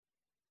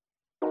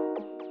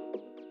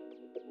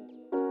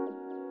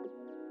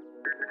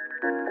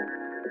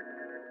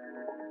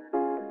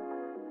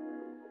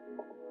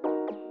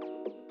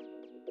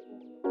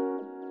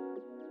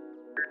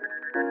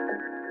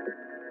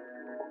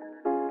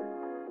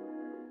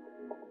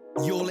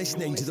You're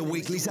listening to the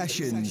weekly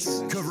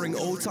sessions, covering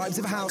all types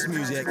of house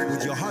music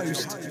with your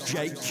host,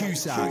 Jake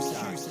Cusack.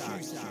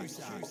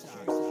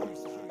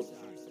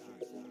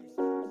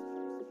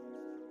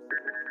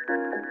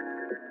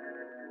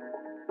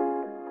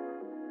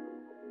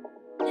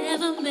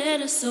 Never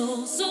met a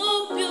soul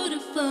so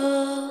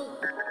beautiful.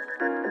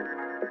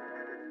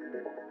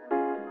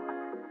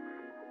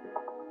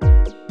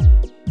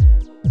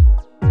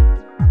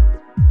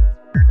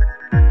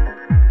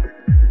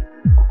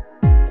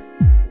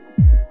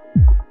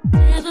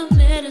 Never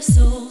met a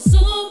soul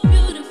so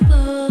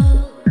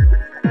beautiful.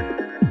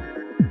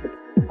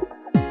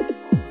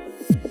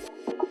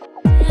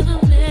 Never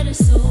met a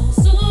soul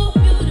so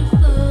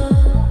beautiful.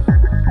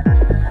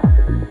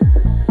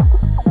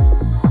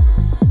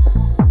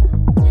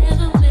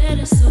 Never met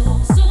a soul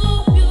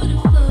so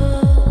beautiful.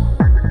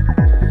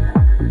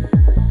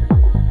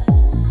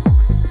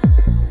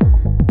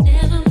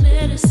 Never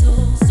met a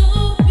soul so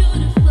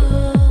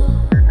beautiful.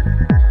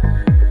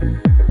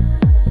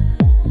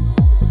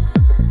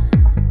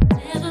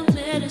 Never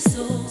met a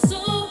soul so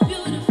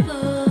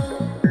beautiful.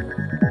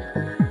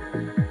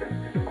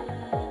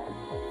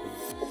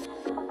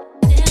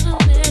 Never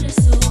met a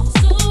soul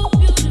so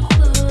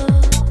beautiful.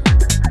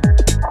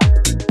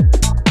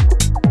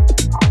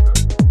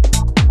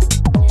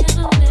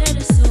 Never met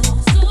a soul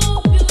so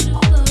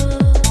beautiful.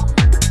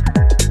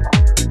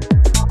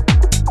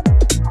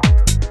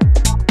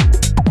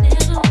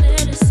 Never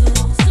met a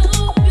soul so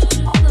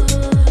beautiful.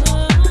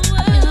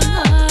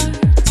 Hearts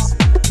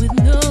with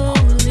no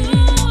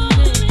limits.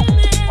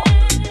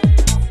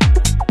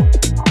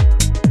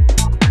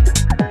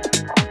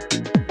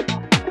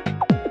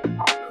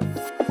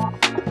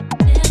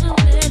 Never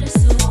met a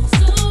soul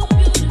so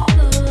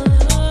beautiful.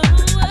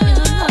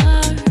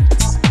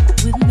 Hearts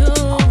with no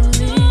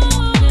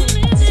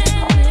limits.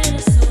 Never met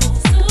a soul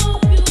so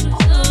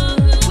beautiful.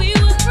 We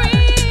were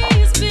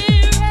free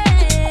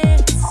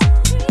spirits.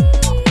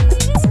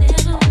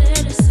 Never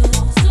met a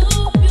soul so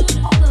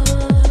beautiful.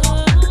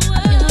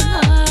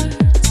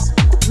 Hearts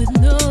with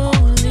no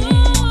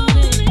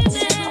limits.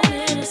 Never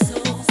met a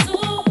soul so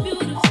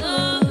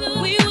beautiful.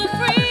 We were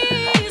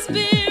free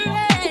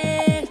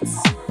spirits.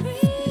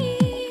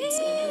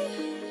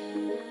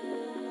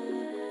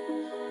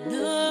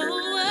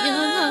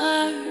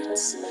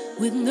 Hearts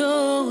with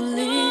no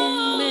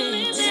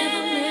limits.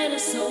 Never met a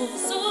soul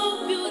so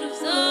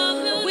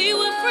beautiful. We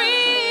were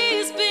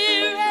free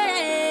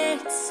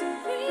spirits.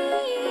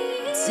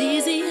 It's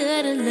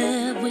easier to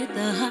love with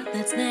a heart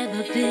that's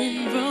never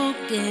been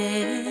broken.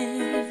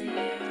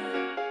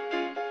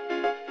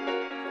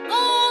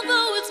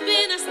 Although it's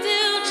been, I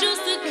still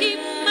choose to keep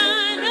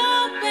mine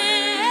open.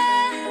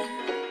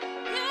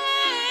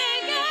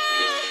 Yeah, yeah.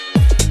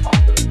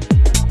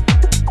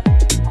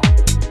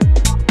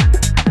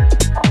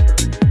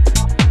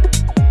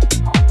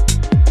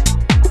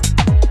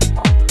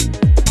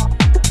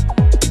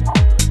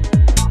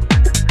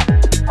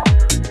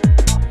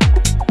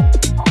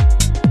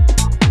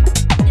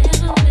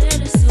 Never met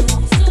a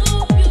soul so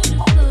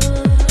beautiful.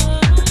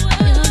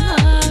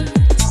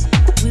 Hearts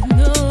with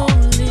no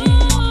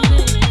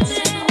limits.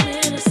 Never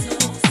met a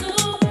soul so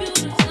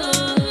beautiful.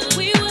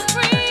 We were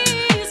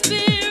free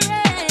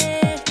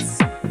spirits.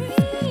 Never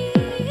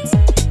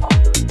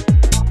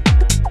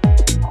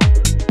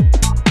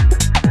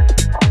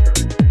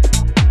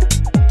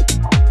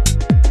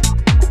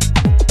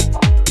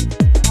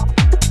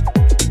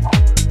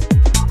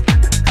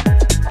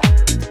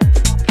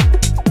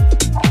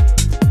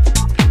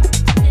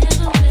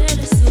met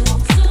a soul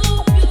so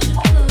beautiful.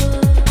 Hearts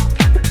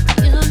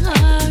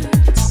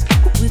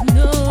with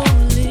no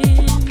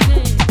limits.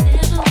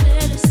 Never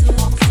met a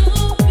soul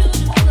so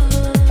beautiful.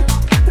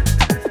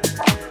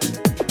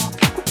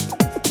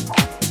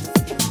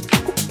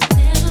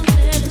 Never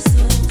met a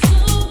soul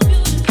so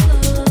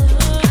beautiful.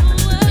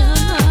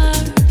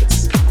 Hearts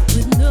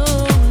with no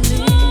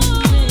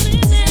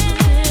limits. Never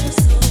met a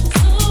soul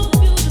so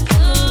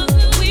beautiful.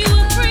 We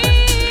were free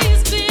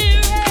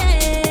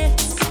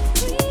spirits.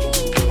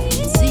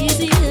 It's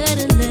easier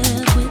to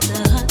love with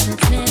a heart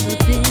that's never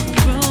been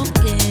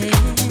broken.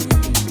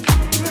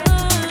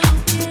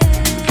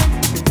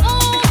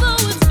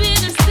 Although it's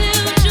been, I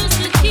still choose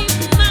to keep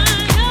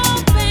mine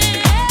open.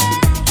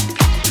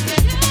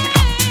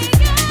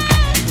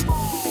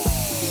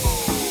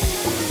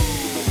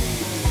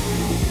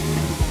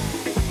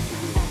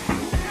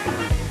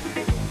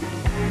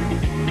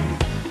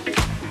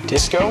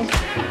 Disco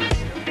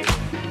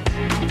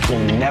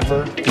will never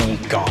be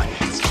gone.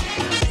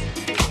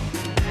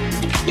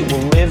 It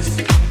will live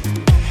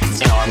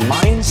in our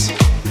minds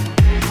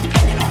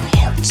and in our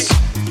hearts.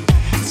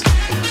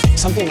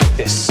 Something like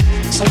this,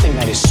 something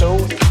that is so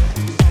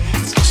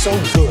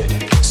good,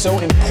 so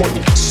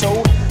important,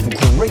 so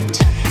great,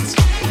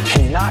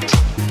 cannot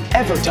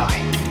ever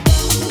die.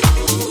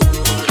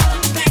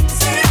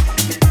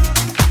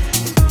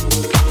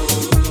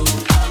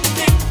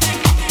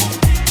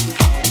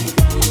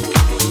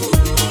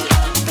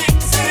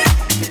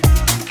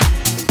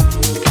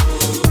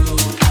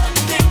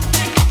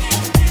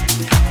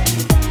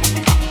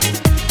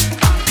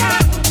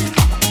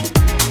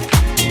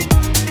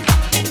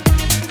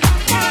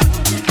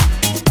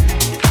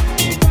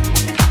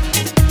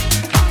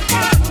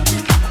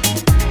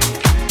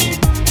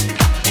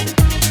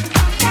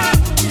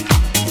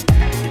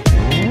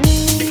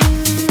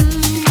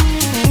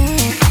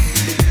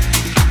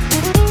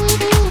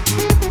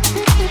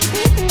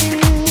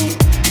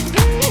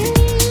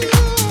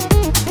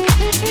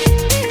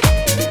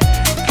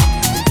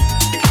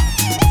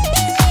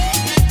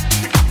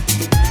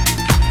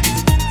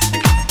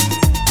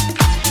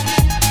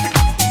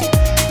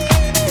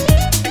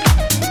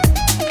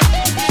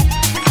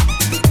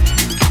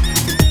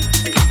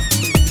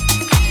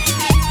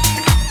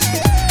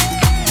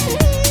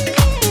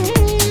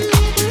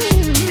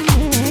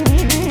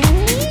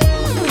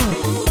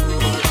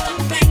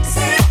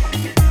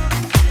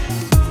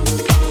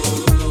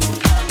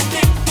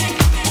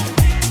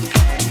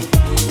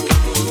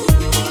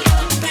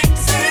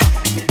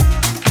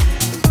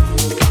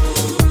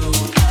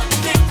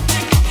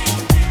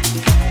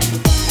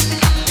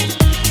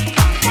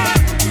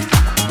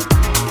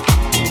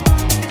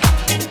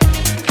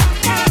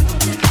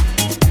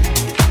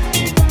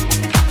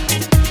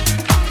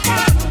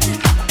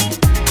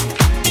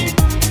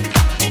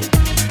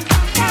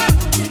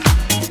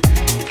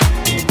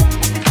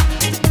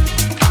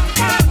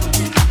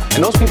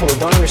 And those people that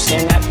don't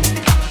understand that,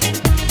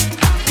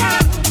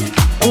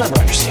 they'll never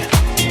understand.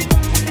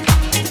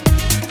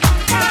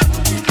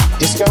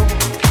 Disco,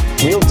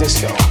 real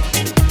disco,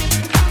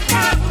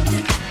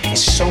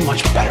 is so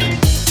much better.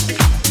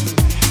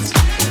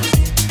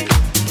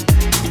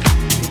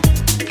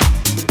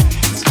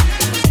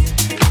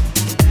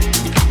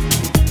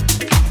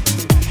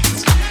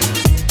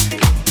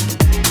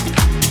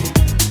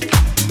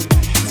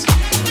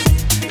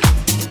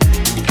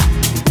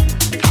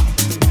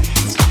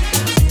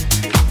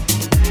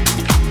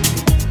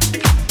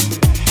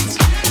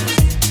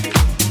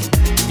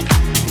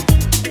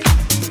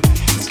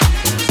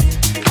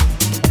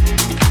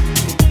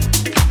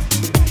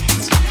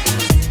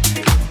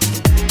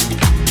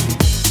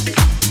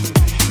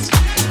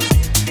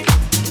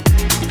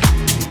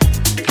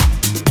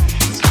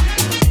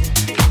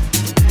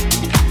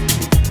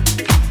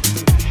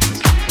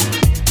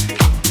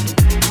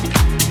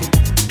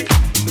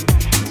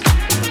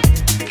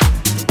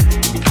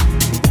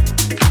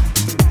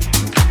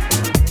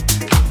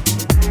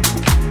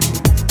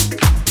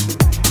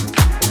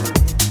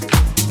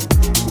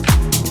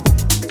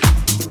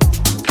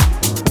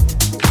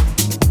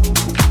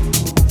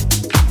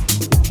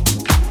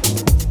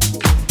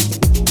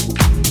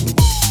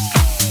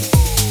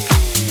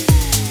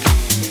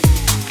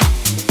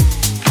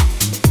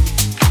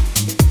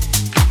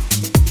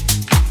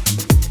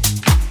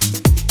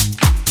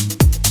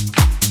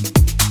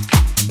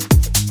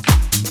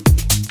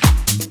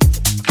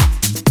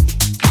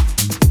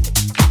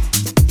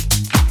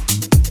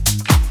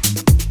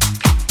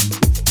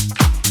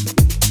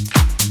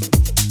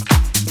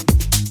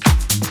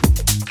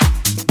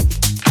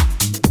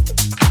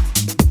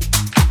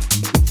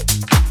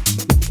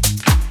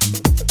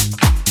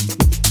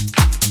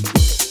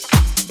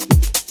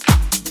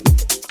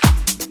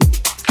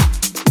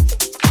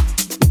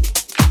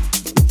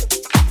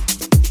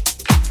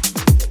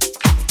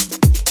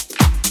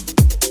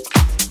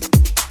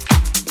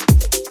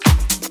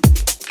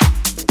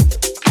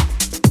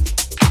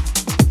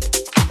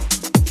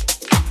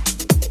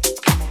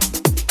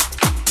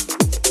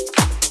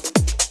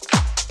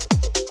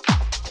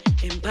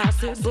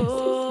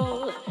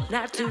 Impossible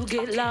not to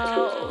get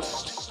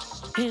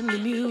lost in the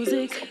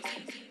music.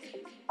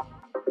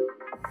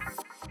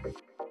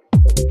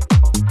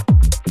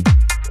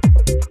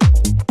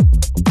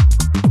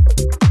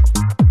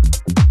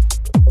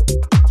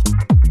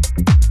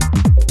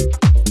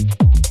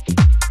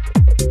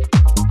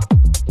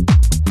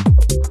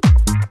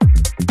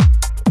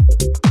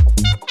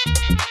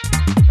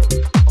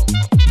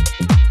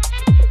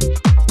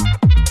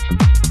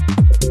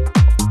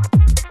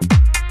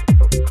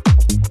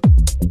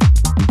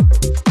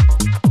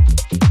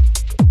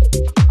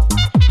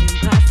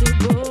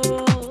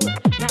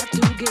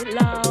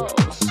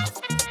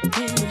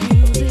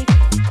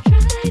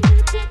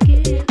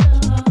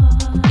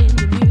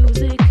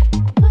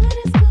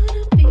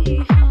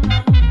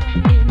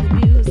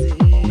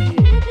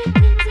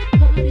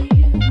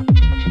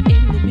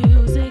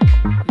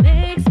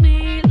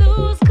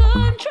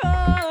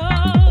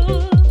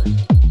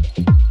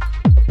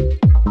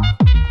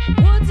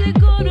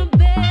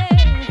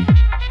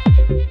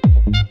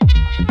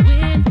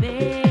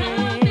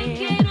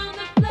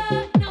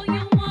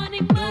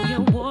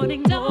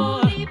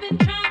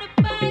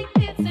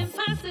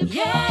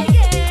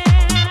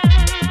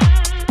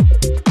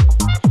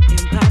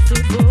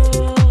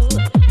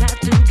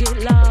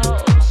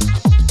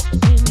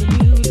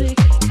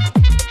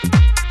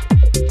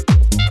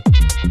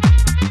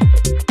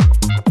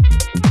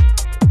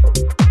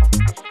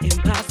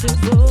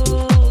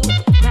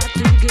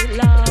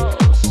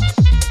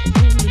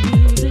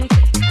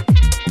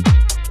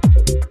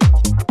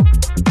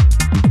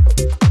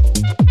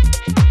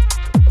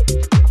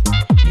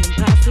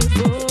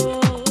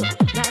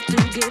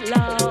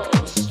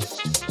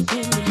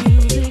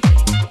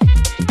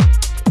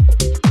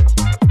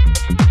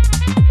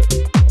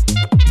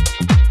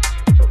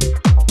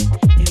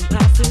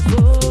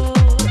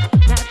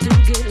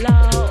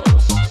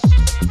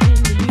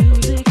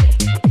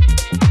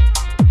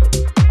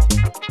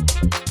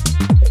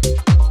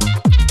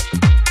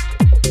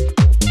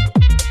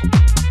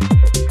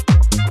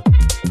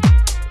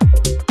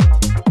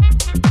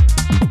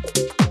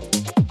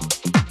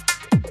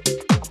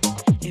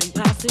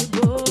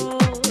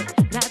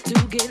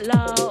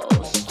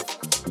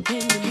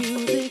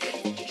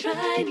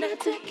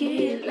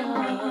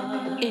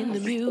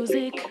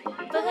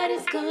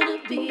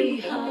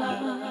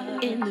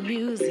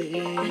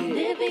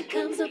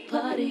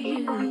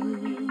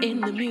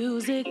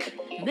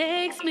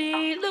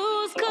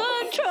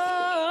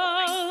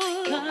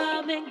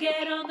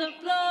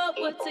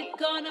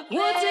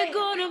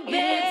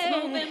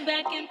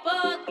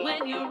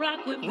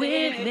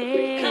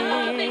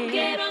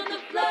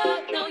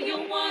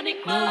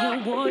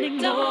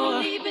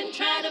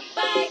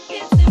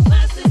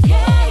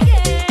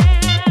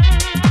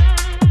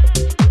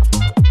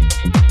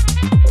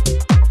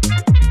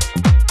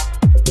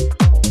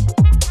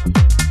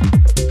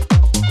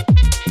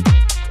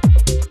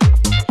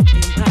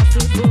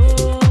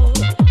 Impossible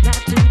not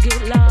to get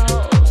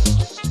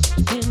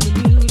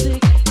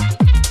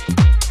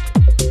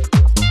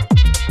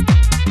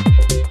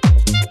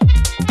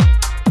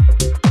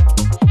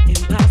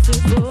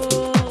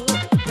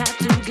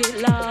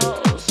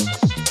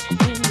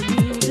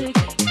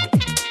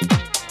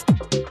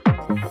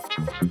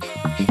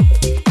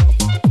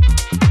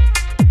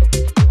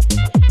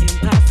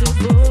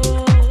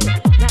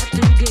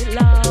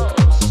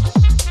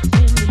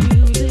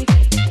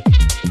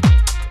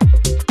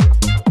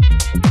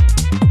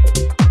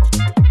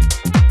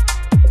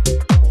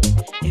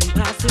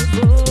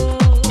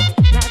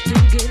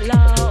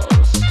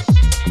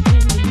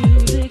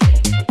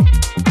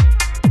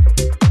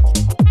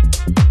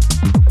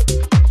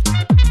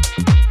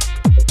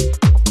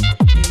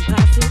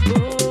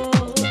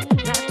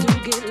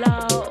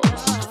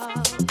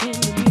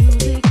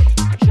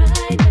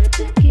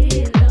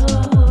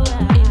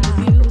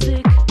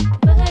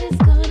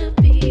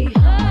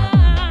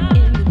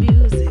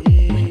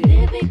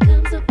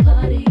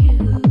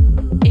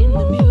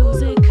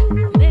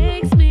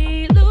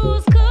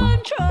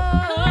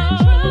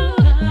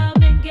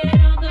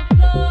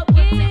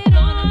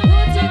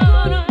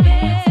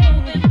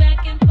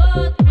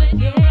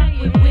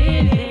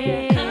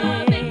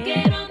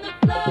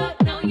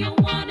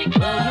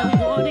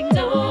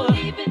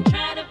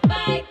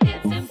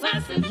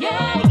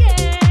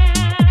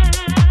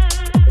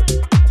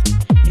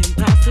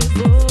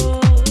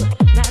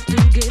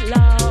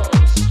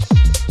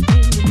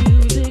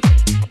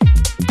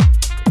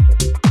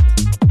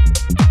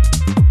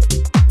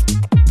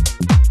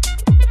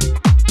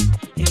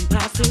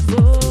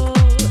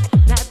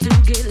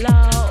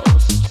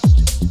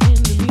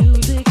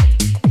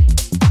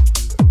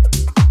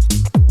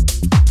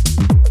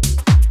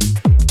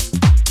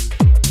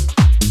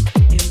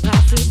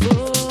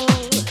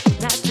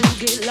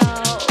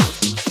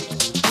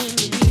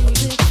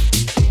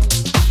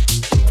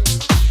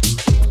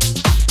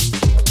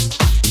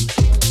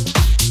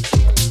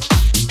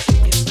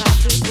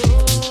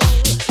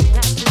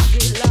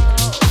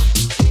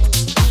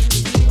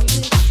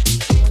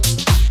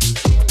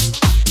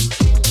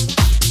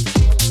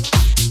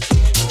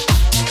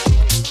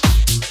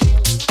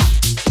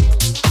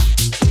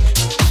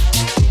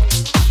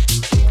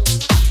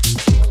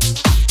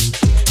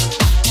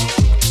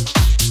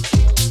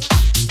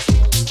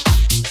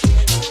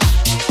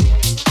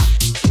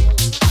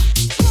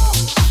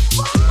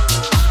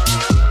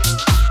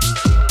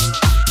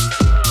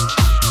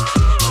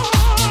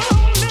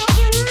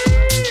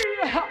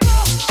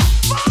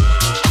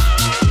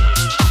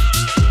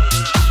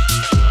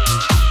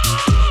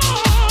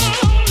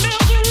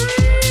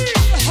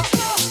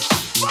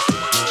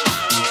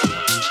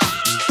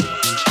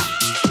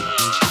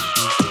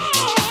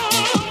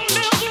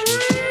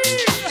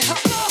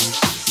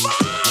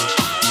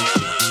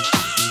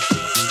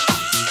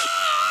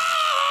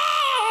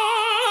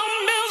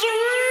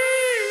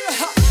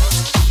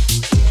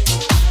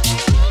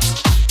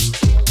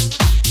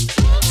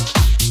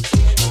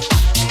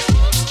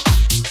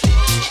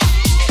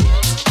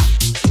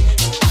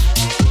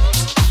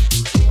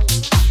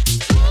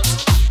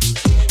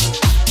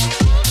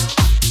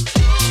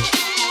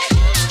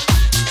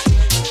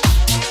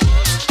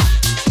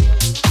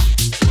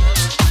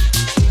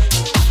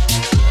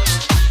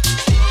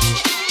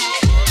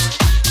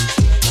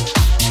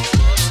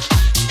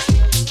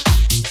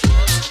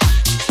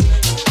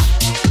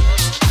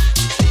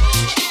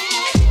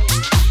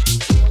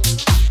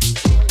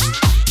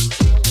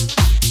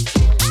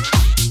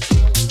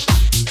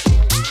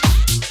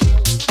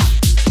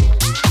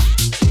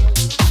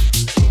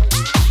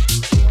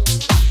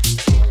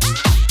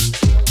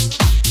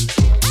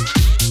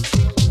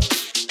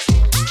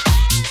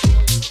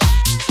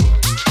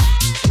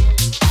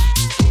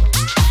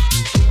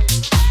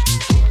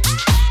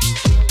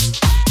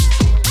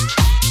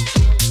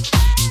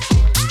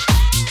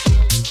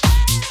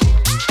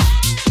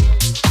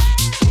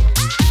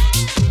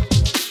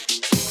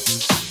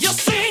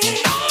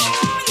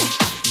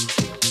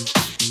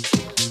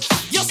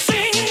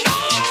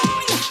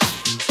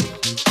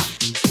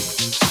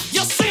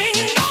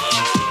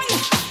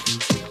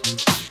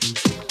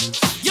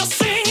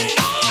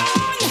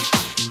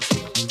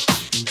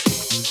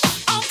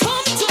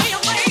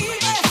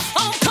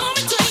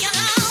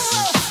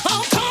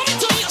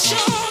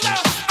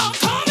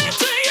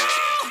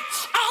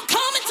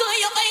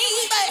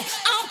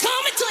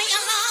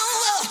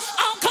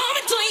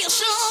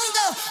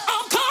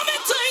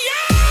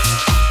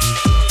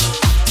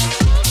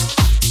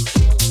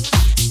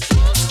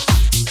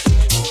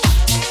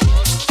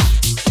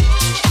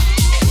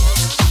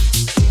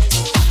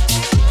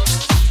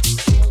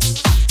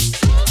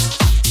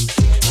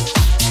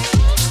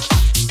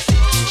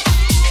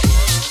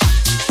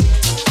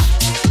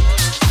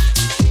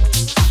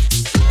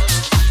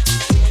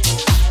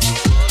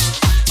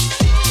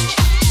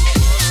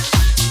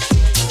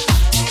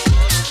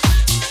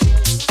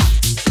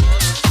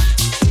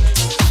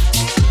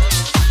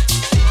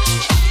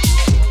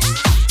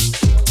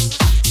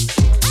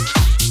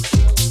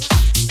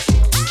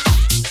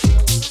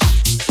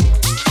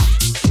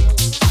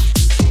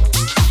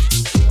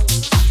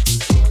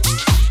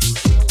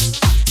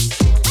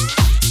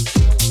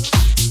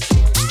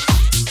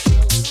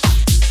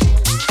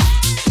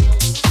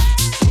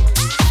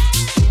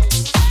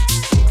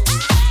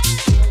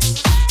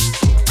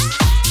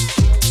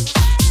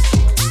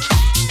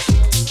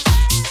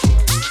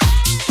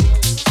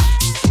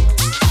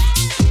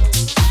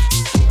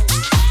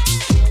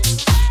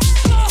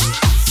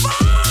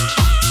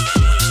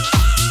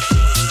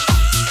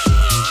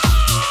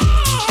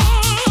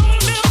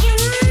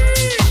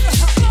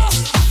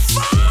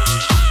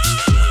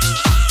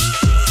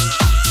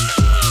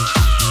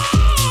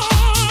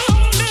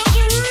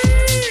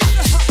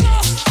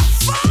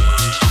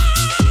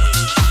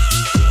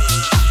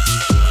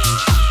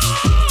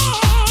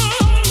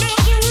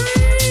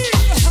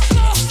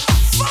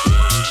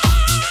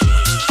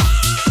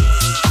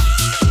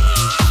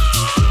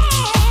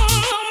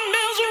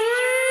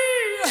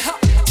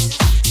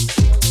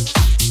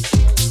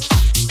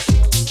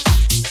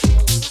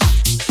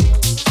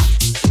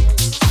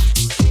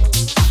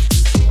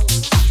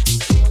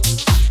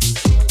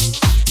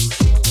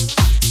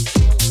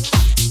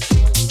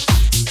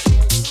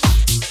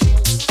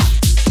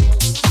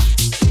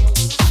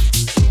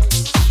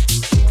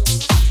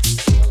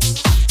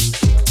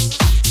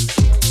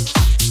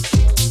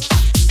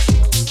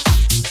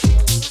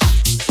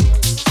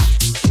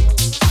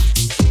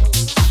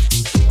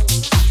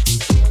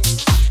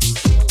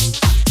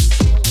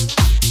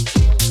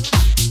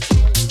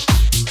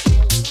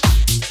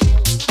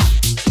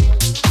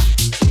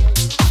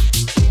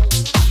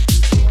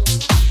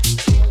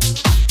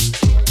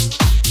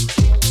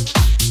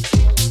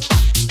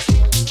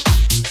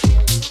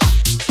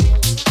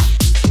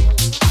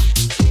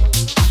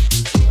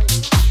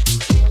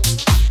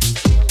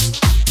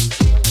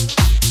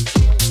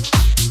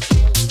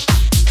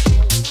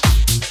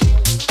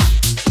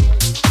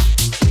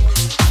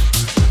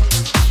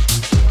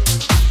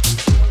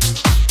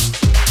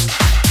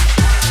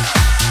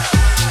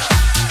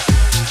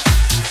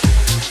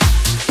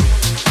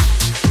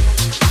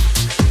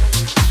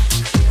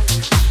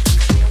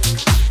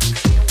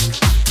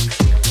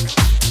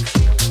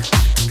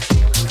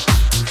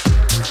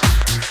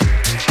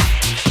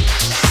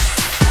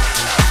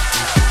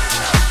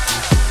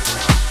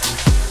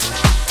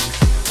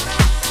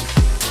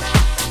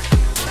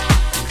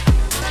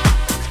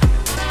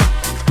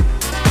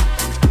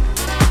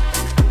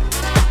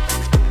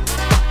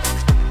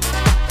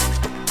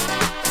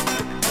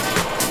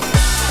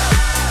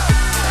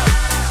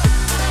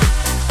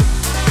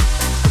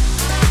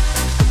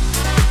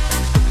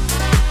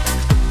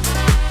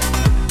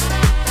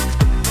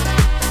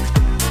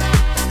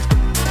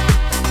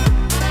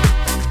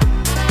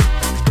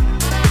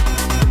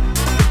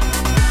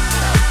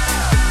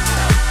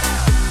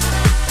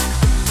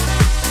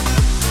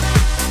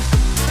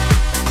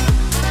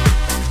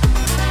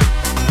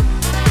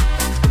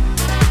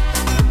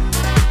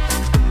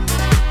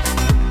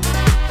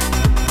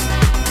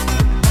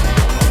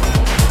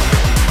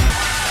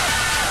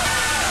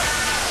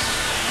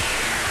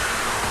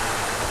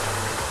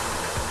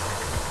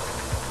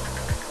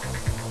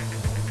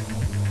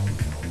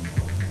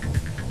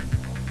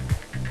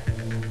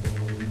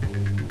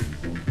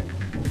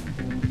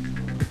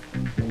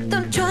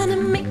Don't try to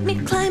make me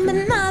climb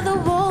another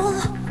wall.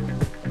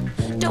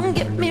 Don't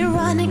get me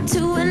running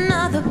to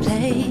another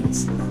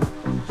place.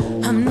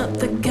 I'm not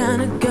the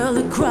kind of girl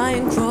who cry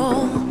and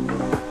crawl.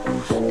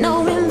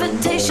 No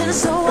invitation,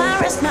 so I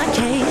rest my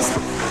case.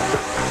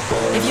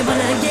 If you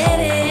wanna get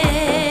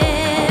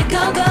it,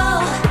 go,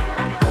 go.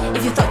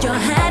 If you thought you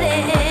had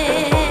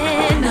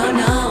it, no,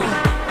 no.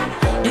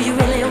 Do you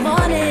really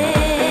want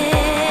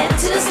it?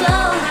 Too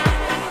slow.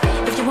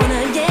 If you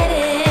wanna get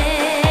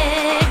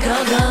it, go,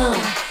 go.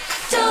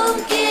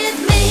 Don't give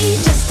me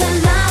just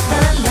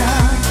another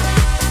love.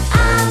 I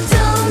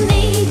don't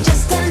need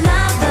just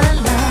another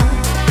love.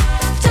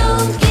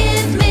 Don't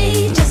give me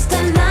just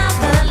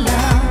another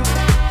love.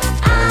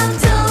 I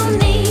don't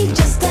need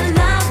just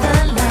another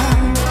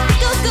love.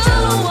 Go, go.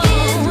 Don't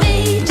give me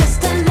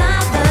just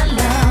another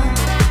love.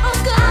 Oh,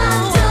 go. I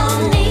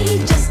don't need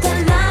just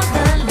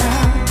another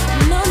love.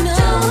 No, no.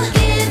 Don't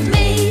give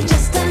me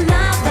just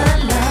another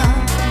love.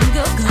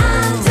 Go, go.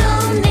 I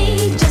don't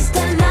need just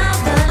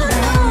another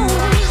love.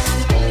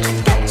 I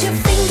got your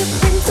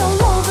fingerprints all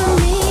over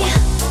me,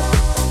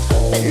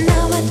 but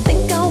now I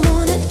think I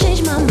wanna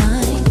change my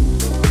mind.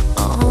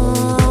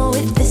 Oh,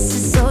 if this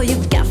is all you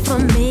got for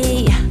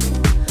me,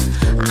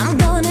 I'm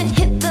gonna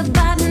hit the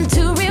button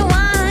to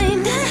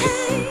rewind.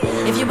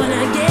 If you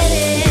wanna get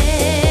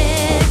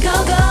it, go,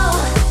 go.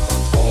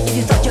 If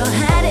you thought you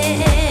had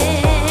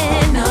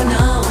it, no,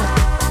 no.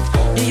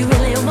 Do you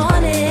really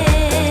want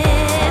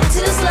it?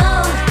 Too slow.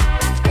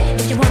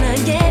 If you wanna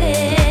get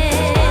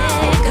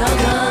it, go,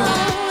 go.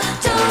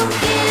 Don't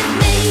give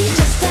me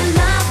just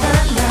another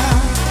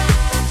love.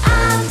 I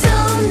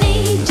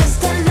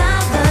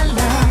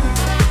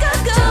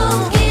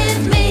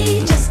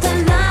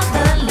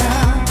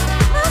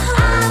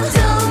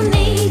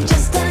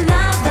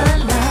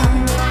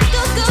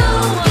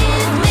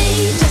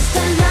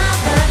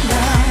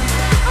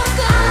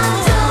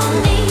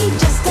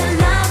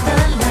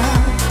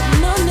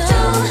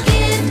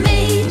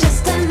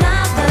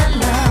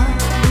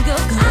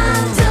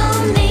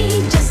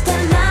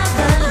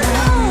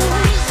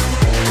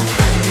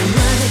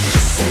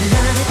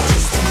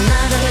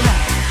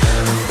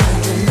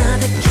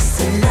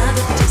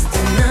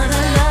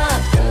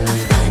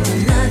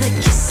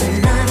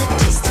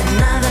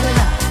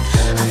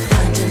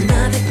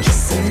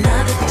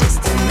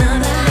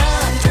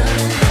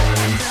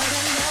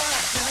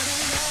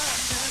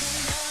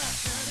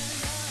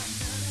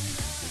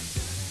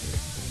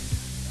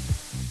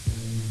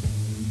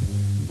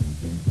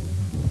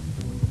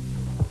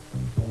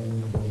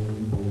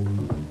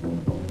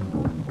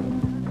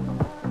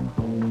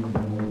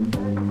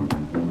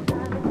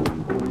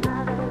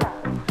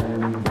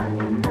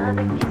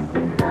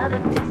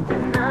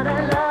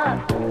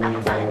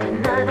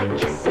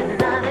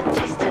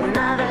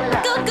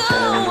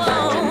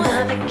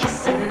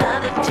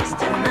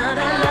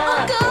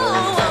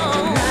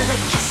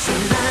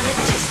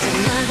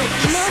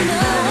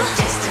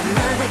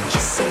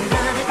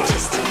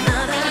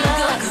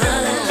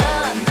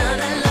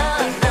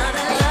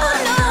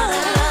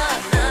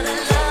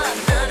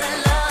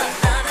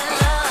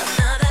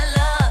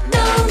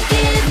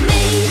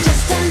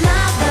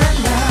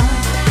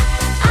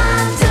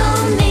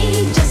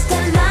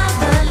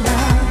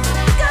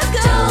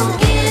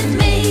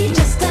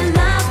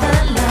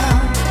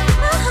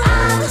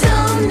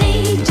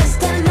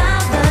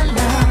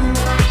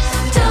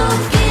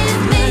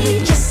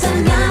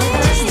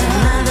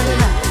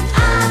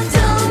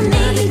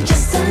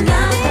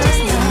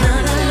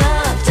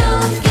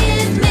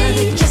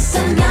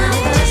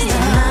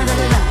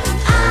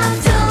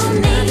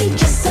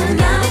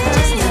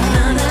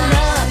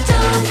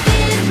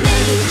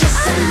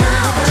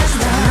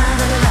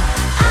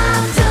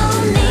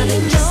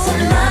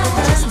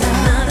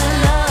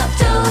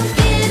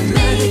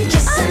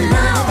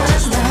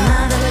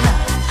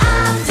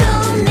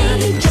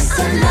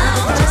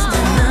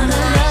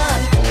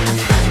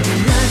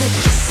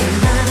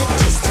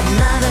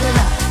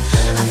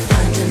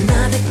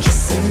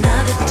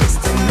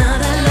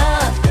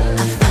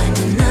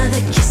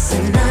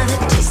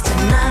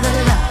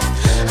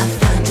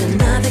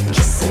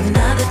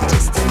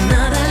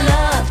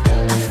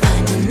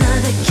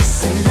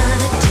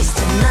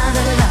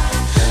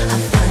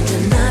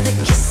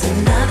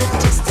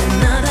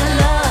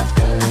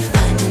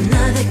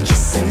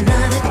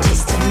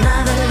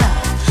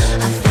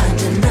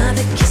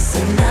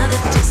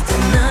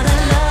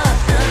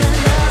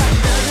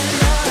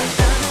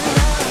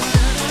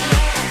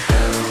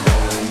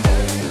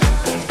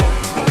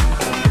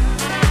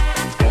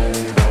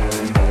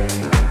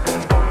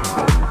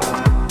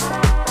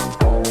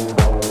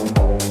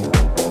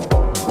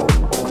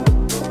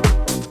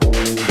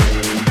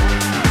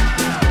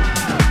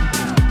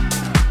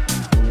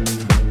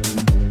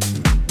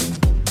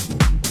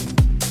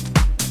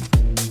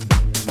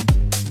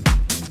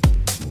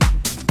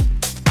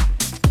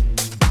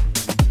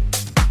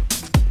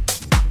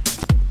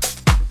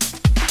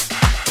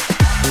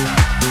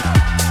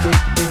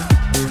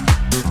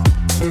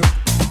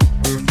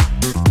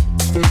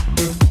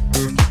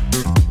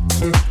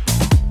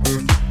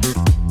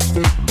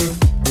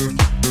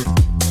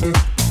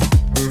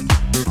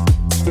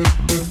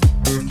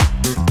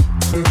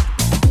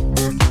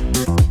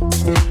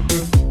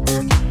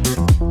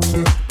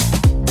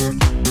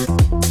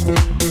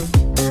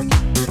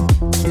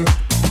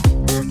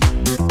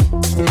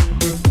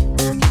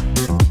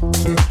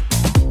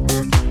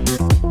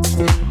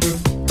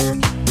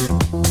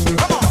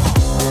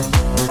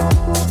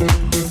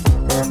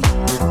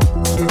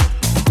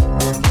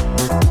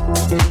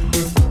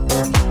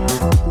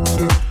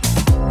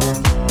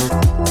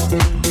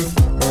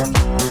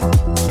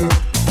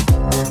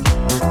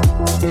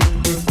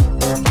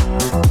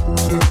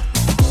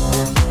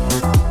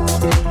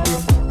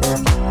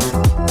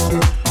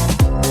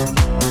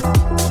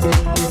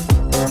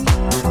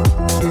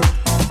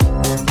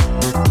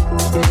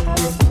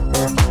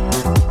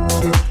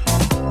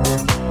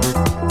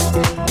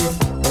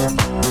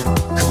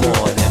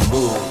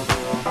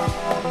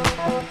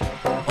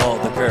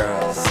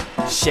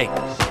shake.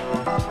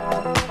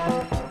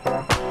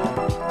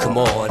 Come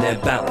on and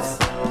bounce.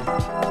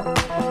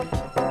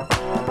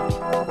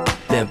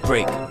 Then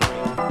break.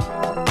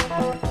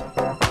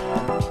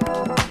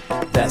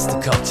 That's the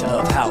culture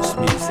of house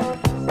music.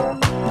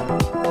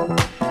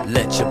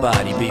 Let your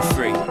body be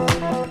free.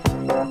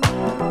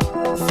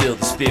 Feel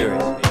the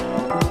spirit.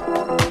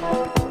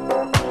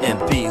 And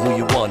be who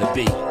you wanna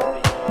be.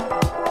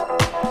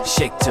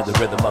 Shake to the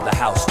rhythm of the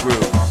house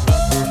groove.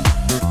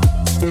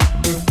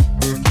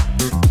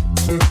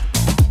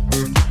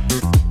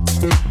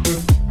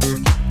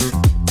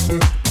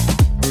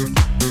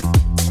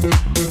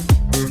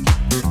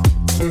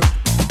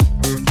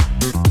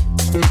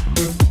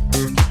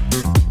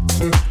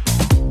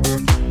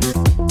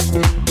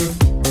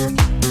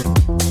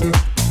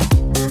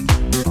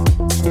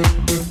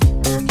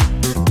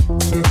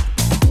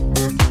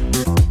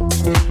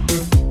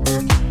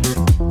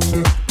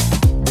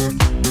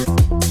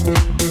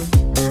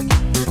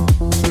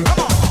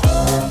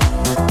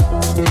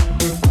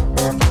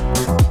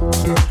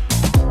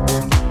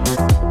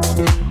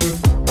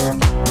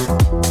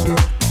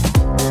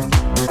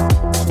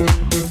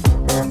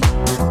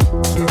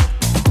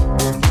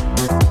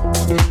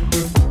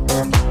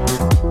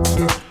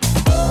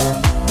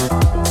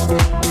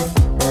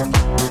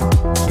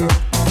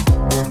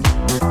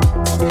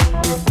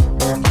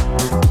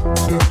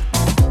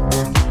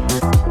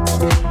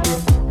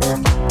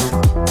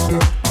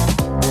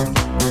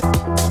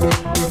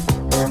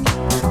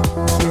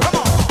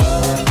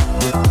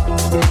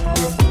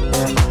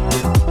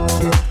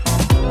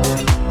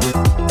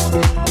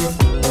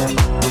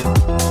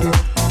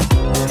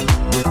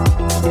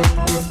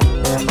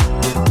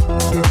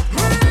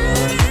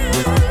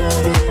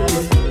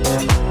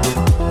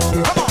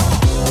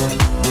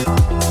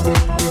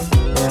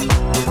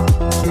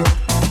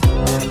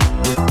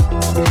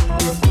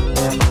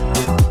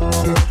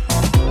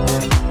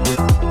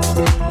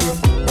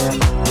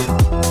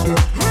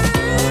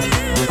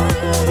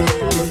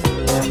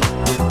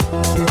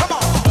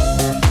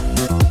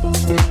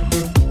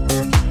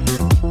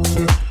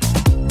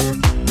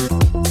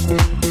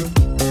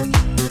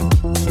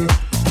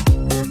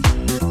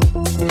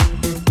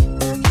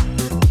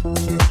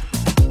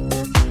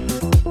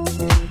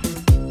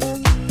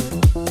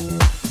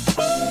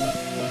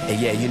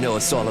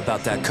 It's all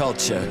about that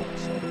culture.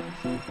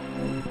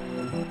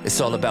 It's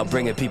all about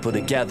bringing people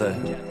together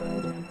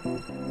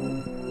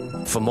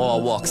from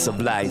all walks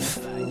of life.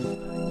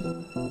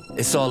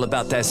 It's all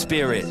about that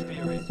spirit.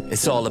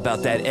 It's all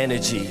about that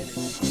energy.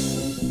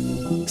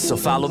 So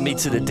follow me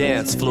to the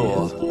dance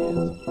floor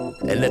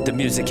and let the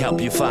music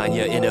help you find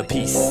your inner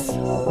peace.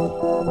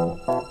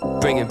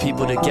 Bringing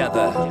people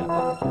together.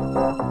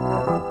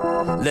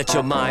 Let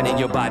your mind and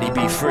your body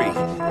be free.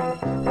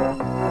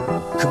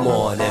 Come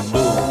on and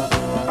move.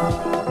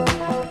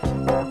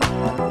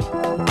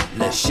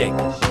 Let's shake.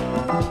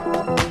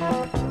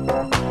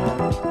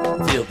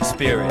 Feel the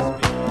spirit.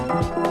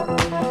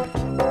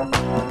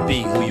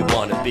 Be who you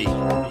wanna be.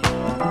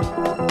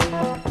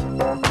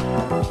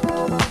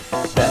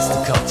 That's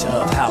the culture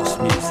of house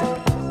music.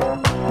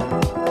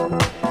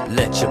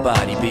 Let your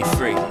body be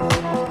free.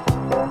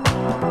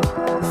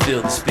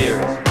 Feel the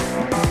spirit.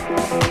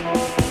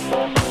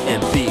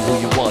 And be who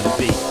you wanna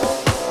be.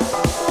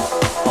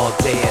 All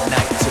day and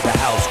night to the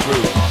house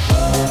groove.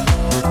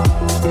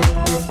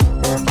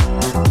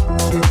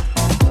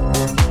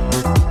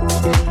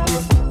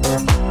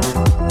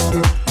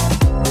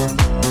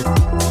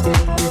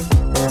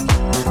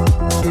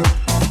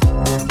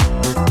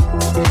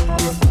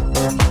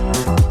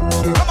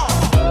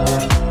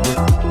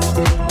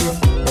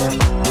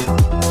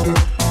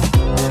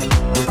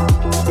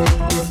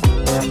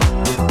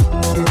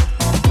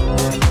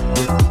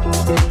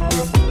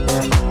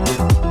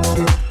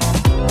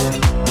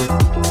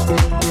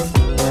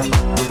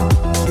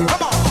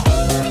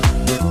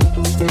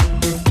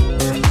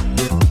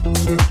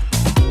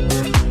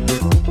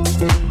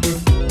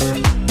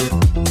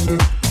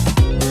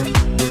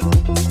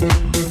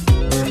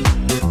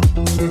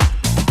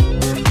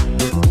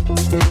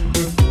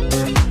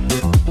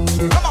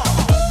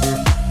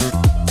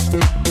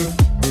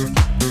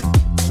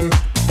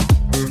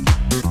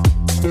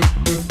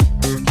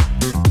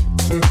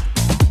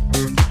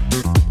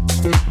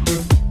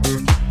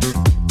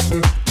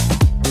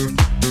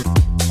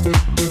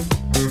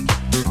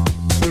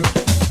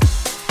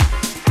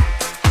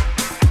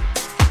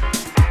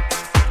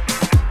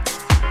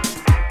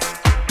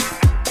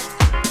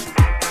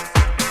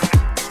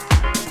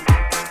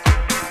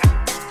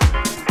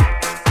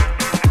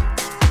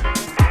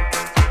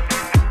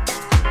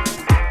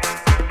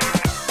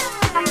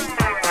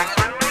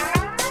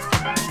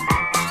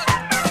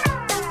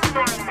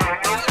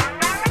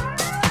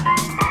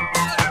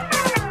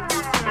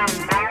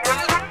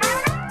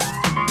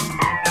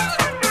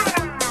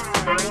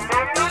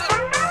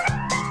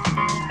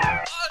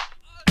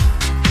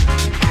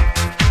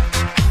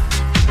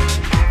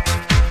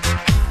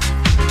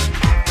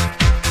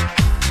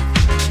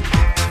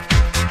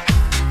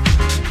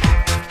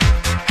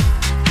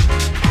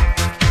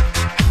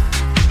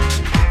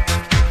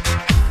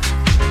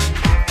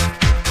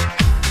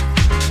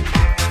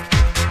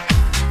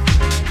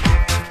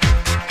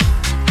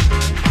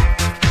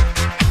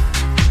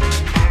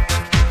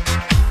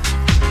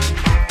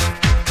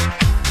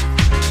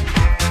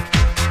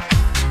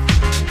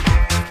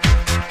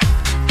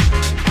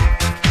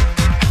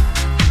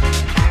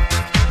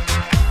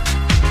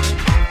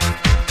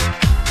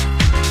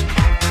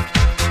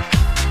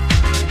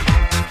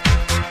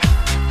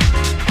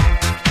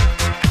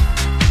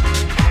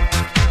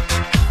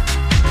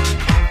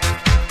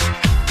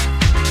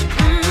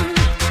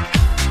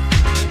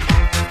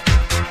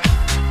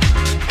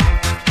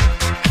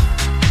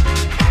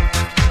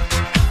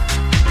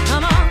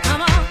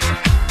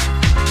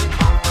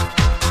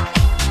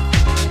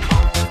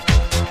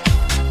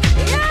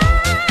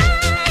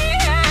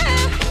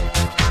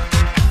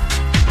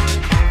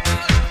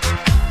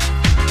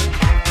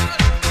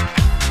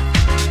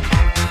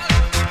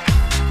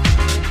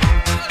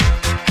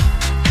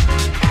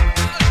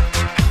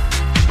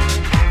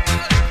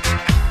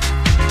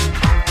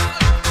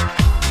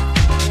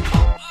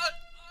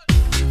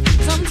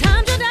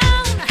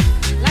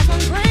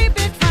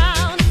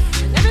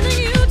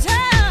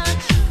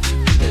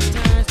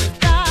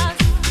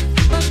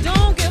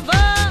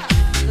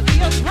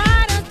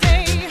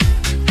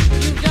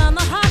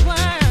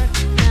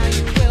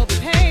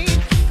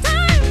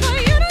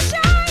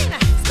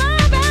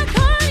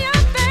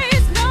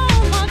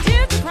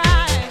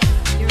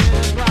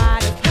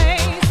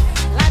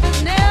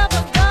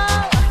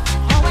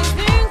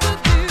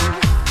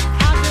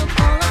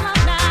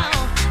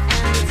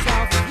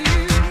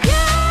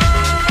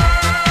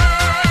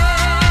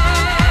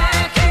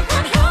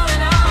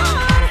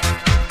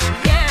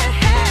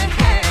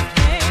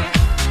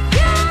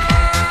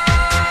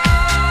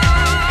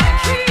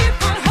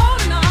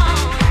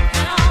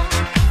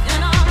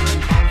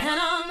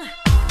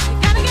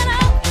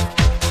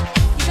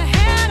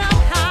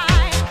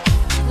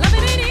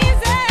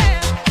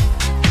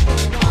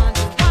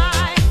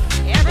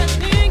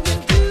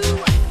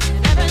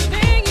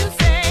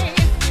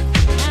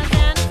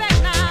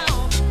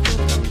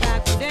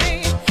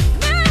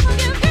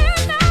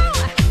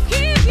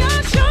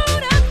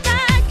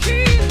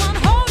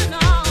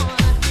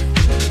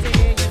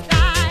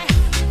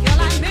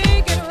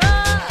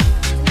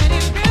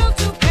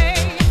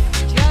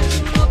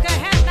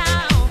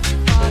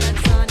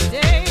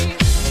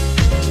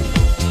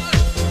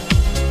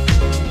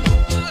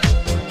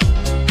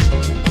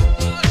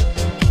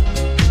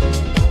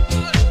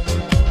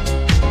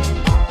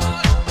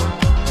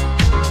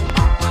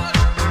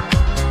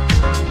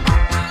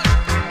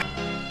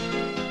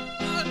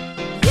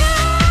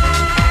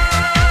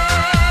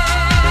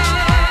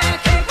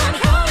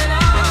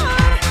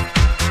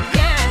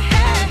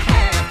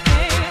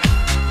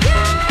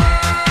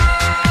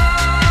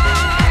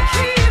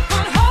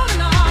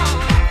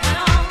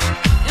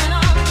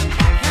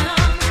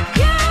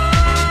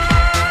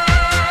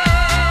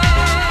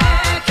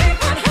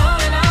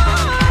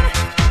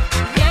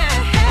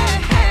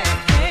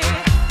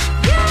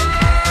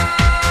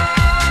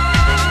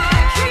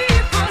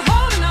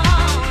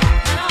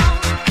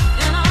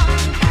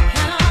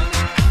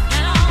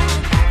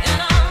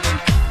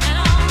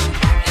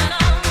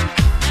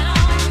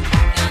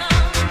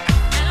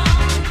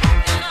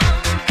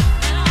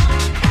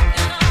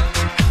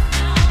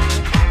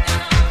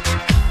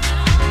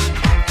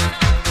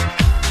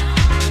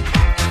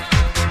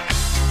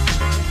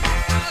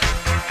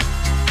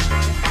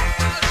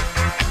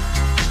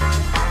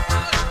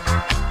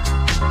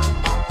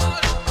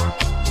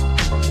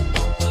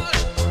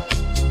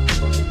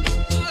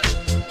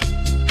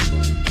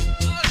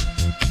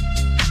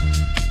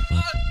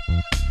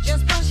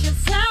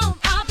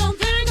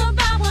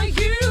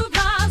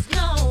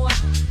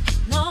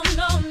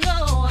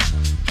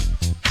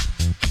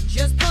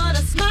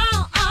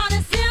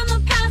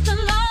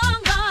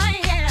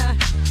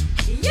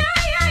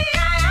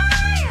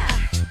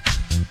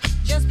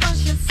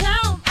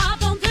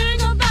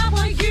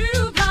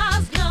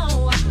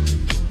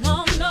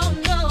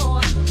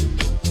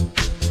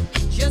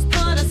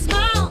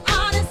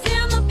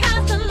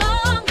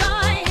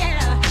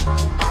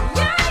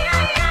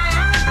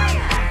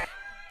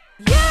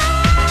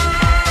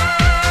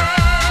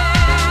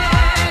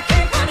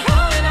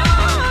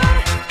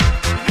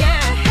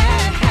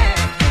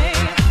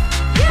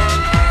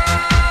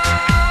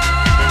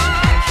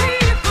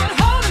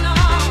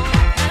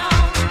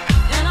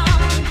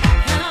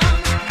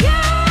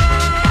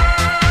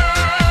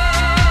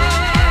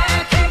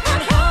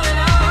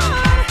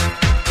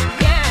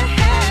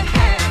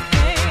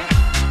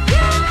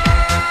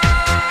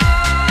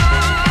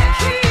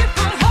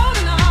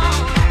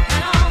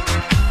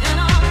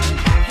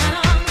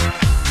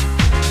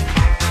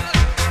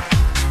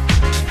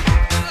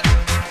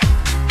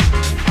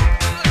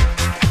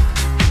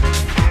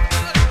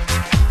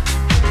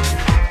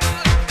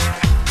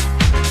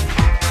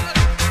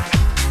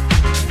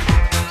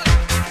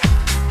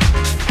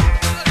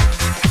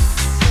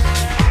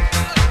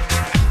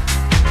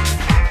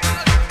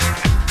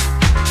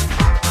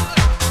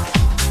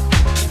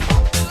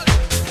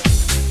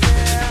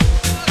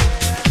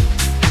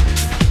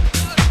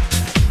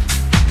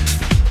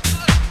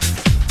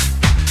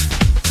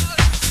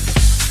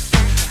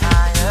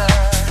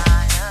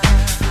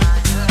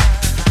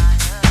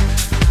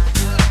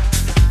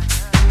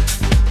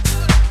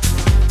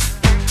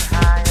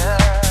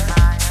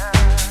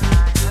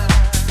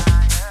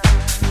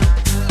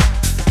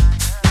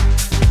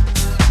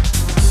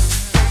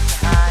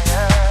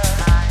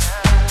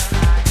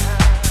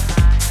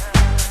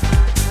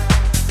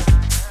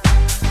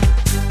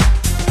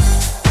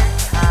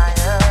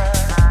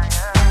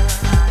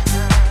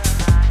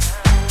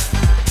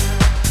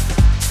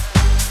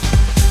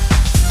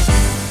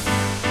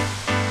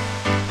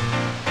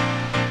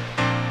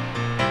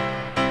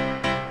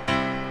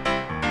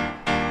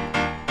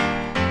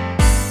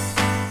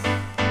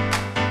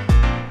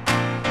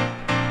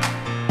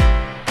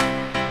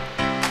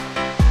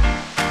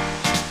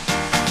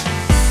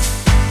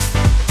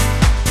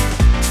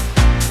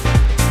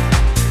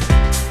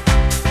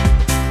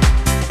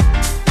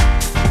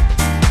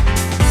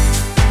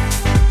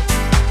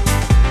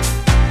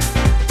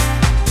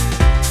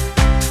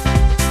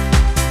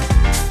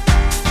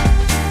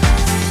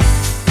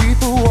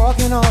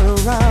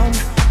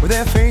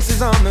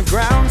 Faces on the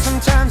ground,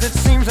 sometimes it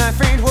seems like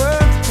fate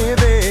worth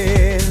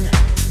living.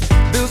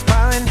 Bills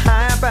piling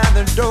high up at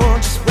the door.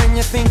 Just when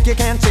you think you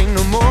can't take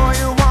no more,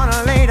 you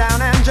wanna lay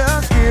down and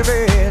just give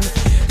in.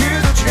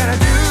 Here's what you gotta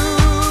do: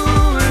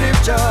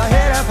 lift your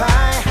head up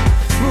high,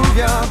 move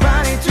your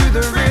body to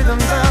the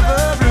rhythms of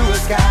a bluer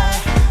sky.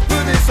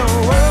 Put this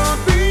whole world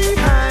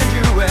behind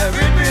you where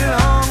it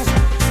belongs.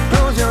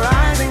 Close your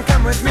eyes and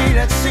come with me,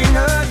 let's sing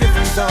a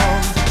different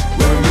song.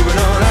 We're moving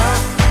on up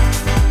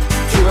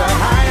to a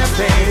higher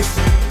pace,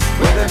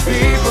 where the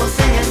people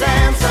sing and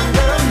dance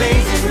under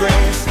amazing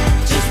grace.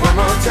 Just one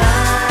more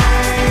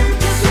time,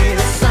 you see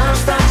the sun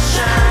start to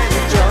shine.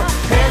 Put your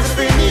hands up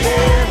in the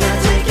air, we'll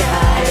take you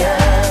higher.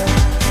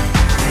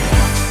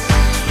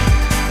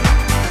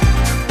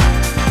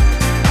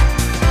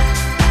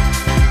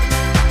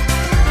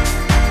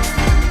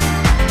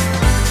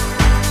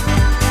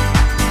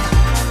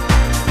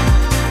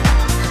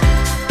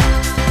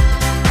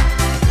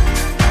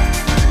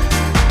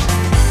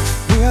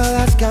 We'll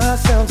ask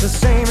ourselves the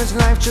same: is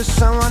life just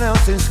someone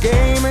else's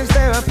game? Is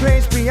there a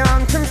place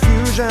beyond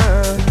confusion?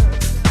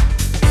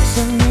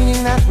 Some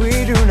meaning that we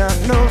do not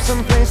know,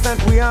 some place that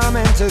we are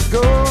meant to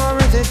go, or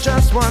is it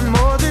just one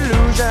more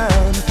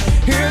delusion?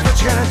 Here's what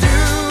you gotta do: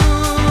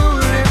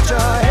 lift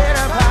your head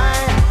up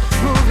high,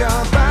 move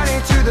your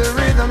body to the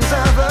rhythms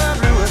of a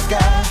bluer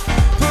sky.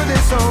 Put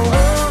this whole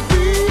world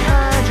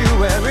behind you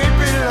where it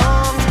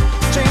belongs.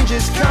 Change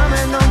is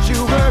coming, don't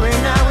you worry,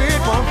 now it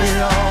won't be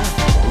long.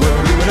 We're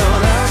moving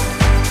on up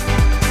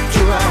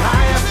to a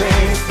higher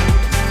pace,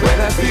 where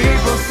the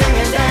people sing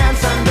and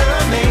dance under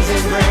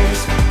amazing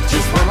grace.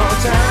 Just one more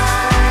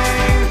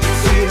time,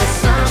 see the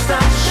sun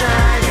start to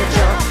shine. Get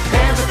your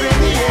hands up in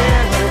the air,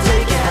 we'll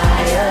take you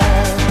higher.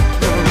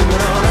 We're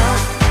moving on up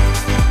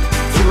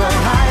to a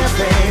higher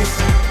pace,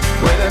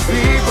 where the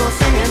people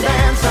sing and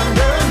dance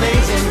under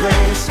amazing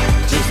grace.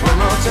 Just one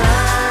more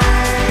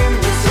time,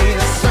 you see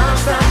the sun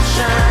start to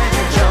shine.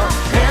 Get your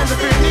hands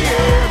up in the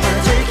air,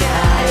 we'll take you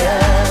higher.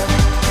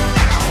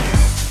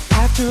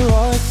 After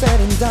all is said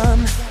and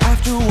done,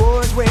 after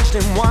war is waged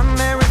and won,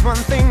 there is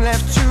one thing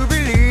left to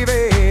believe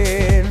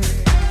in.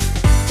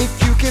 If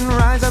you can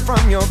rise up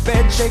from your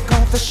bed, shake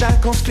off the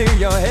shackles, clear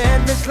your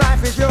head. This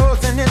life is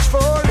yours and it's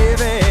for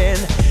living.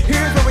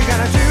 Here's what we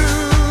gotta do: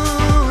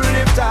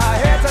 lift our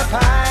heads up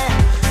high,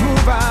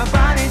 move our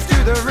bodies to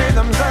the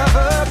rhythms of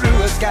a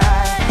bluer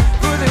sky.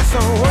 Put this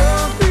whole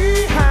world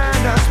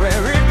behind us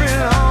where it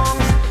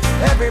belongs.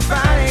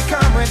 Everybody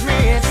come with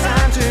me, it's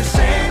time to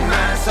sing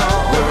my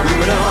song. We're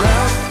moving on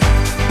up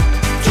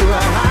to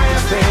a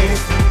higher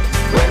pace,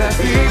 where the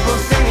people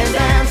sing and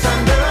dance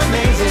under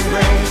amazing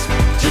grace.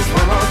 Just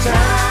one more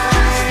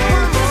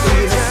time,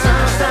 see the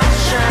sun start to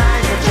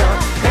shine. Get your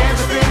hands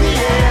up in the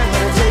air,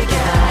 we'll take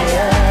you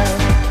higher.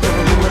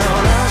 We're moving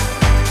on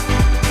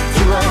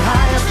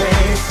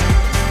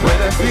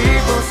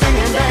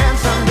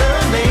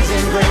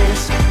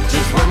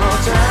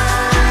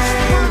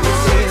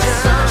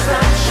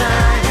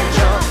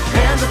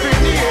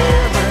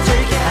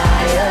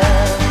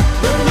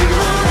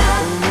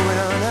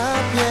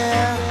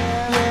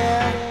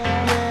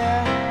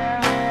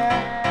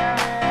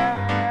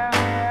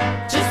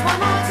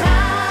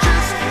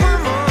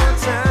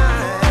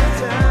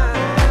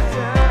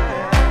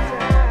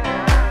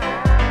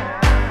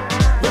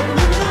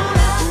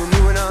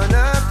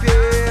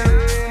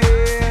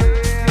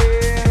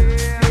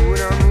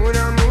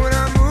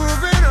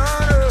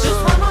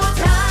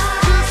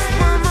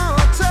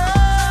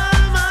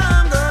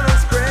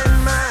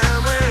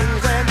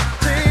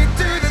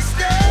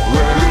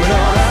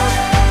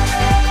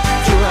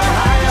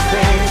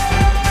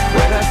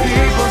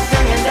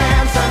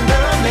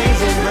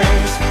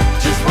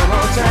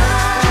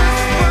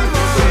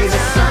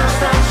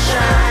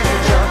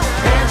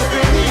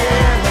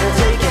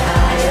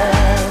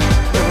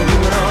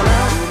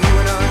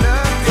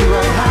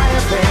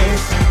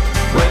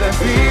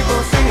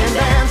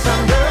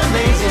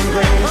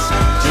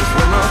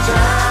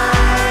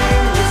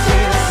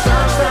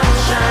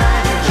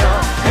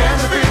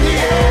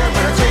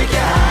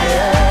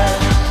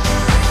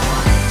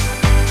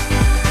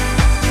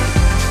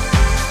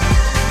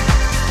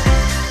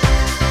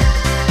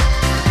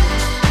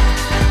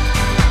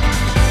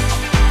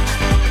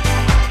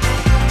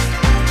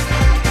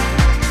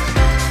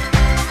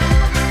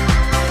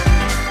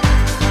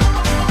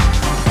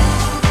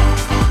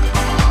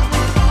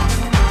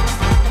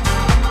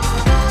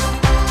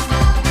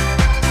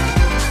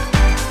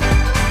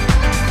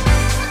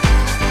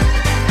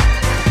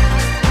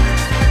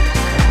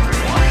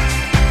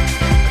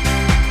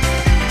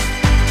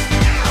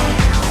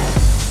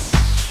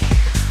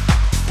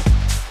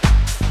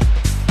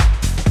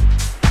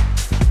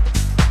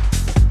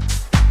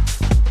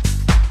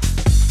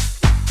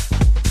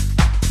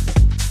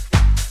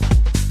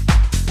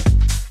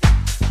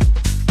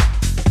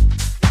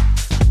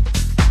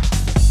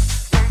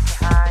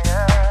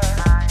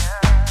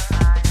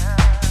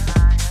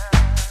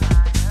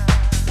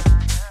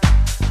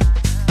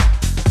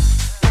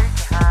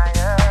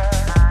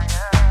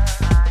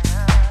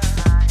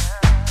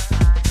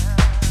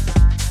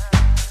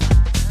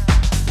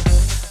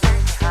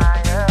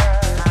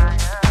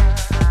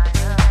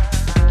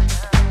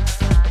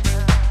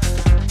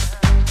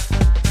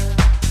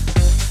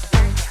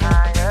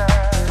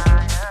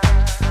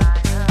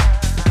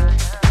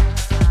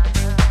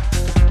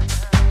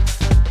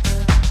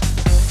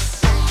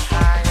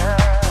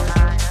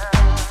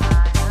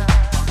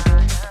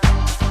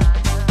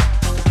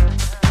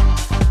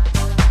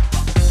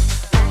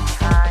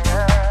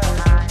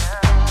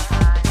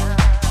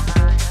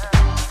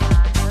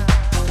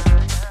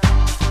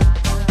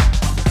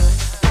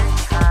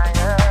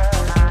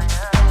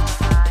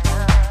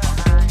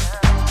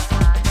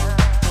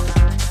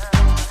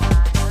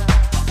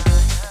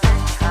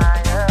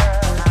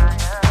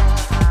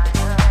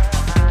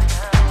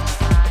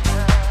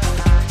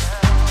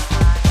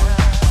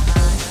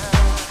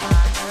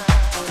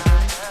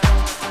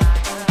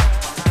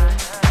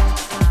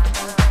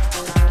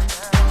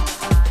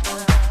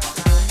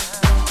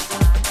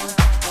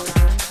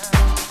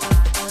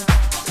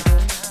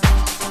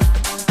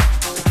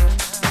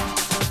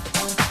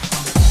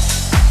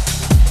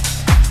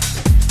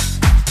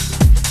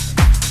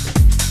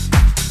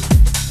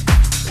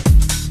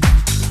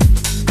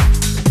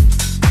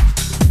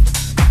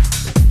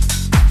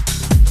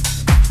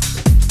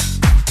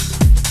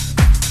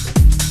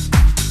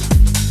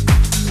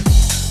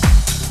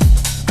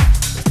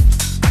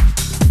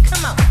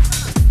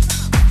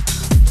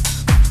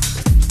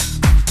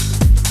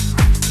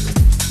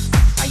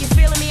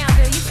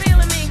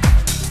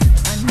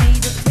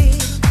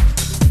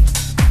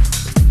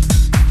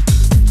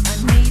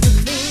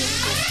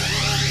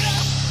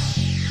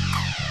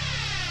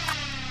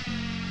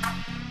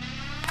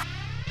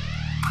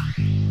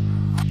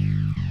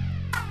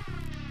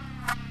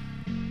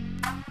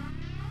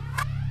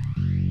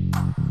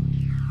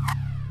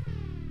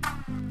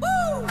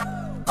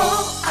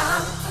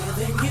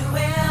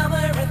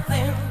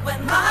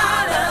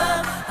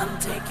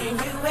taking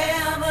you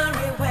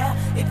everywhere.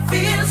 It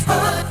feels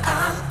good.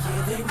 I'm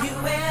giving you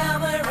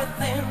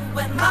everything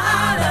with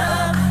my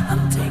love.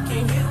 I'm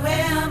taking you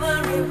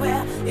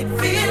everywhere. It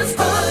feels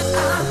good.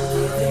 I'm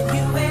giving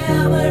you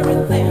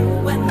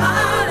everything with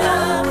my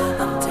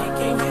love. I'm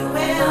taking you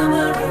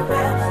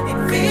everywhere. It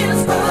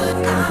feels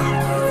good. I'm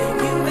giving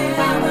you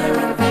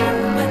everything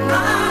with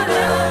my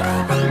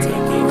love. I'm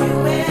taking you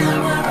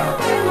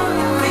everywhere.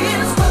 It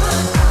feels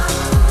good. I'm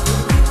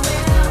giving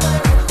you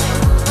everything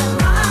with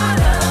my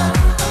love.